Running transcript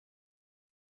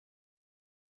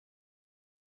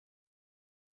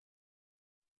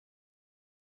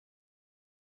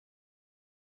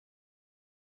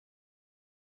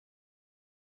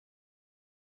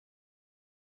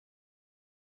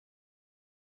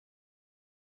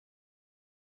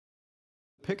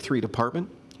pick 3 department.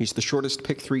 He's the shortest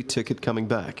pick 3 ticket coming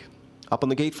back. Up on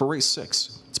the gate for race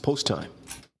 6. It's post time.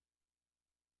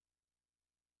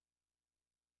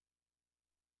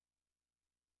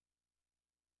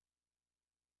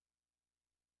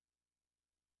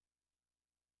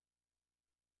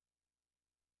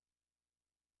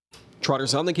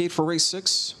 Trotters on the gate for race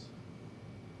 6.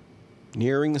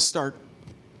 Nearing the start.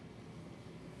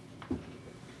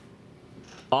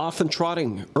 Off and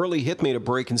trotting. Early Hit made a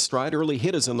break in stride. Early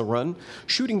Hit is on the run.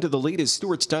 Shooting to the lead is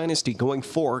Stewart's Dynasty going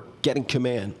 4, getting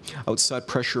command. Outside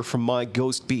pressure from My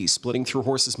Ghost B. Splitting through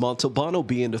horses Montalbano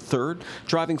B into 3rd.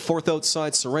 Driving 4th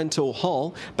outside Sorrento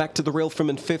Hall. Back to the rail from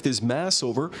in 5th is Mass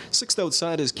Over. 6th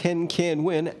outside is Can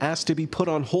Win. Asked to be put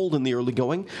on hold in the early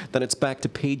going. Then it's back to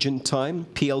Page in Time.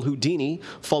 PL Houdini.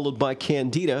 Followed by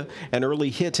Candida. And Early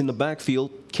Hit in the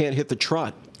backfield. Can't hit the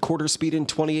trot. Quarter speed in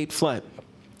 28 flat.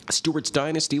 Stewart's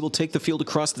Dynasty will take the field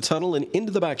across the tunnel and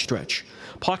into the backstretch.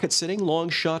 Pocket sitting, long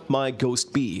shot, My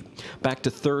Ghost B. Back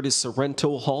to 3rd is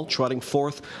Sorrento Hall, trotting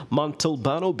 4th,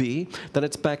 Montalbano B. Then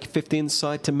it's back 5th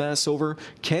inside to Mass Over.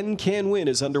 Can Win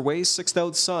is underway, 6th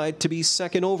outside to be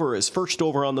 2nd over. As first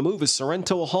over on the move is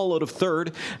Sorrento Hall out of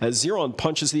 3rd, as Zeron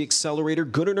punches the accelerator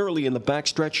good and early in the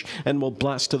backstretch and will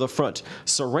blast to the front.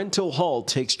 Sorrento Hall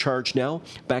takes charge now.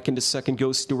 Back into 2nd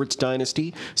goes Stewart's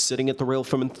Dynasty. Sitting at the rail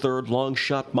from in 3rd, long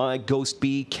shot, My Ghost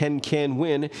B. Can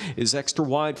Win is extra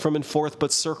wide from in 4th,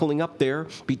 but circling up there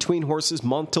between horses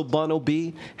Montalbano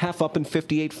B, half up in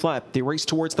 58 flat. They race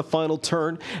towards the final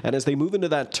turn, and as they move into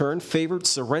that turn, favored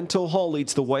Sorrento Hall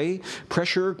leads the way.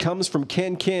 Pressure comes from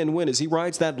Can Win as he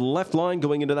rides that left line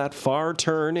going into that far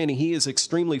turn, and he is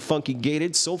extremely funky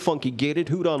gated, so funky gated,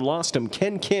 Houdon lost him.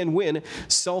 Can Win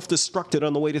self-destructed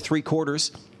on the way to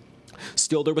 3/4.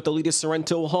 Still there with the lead is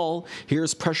Sorrento Hall.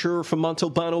 Here's pressure from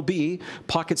Montalbano B.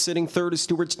 Pocket sitting 3rd is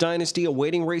Stewart's Dynasty.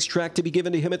 Awaiting racetrack to be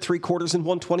given to him at 3/4 and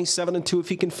 127 and 2 if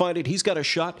he can find it. He's got a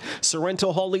shot.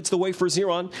 Sorrento Hall leads the way for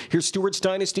Zeron. Here's Stewart's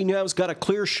Dynasty now. He's got a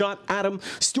clear shot at him.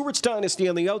 Stewart's Dynasty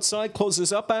on the outside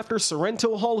closes up after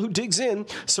Sorrento Hall, who digs in.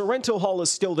 Sorrento Hall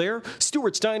is still there.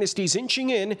 Stewart's Dynasty's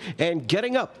inching in and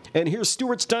getting up. And here's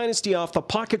Stewart's Dynasty off the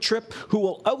pocket trip, who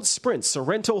will outsprint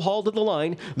Sorrento Hall to the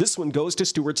line. This one goes to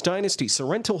Stewart's Dynasty.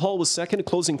 Sorrento Hall was 2nd,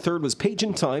 closing 3rd was Page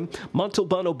in Time.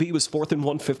 Montalbano B was 4th in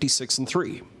 156 and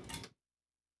 3.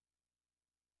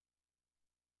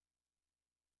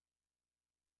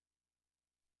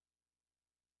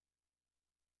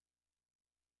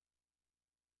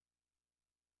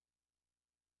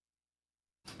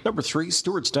 Number 3,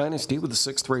 Stewart's Dynasty with the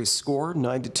 6th race score,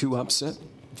 9-2 upset.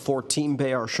 14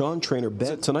 Bayard Sean, trainer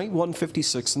bet tonight,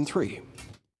 156 and 3.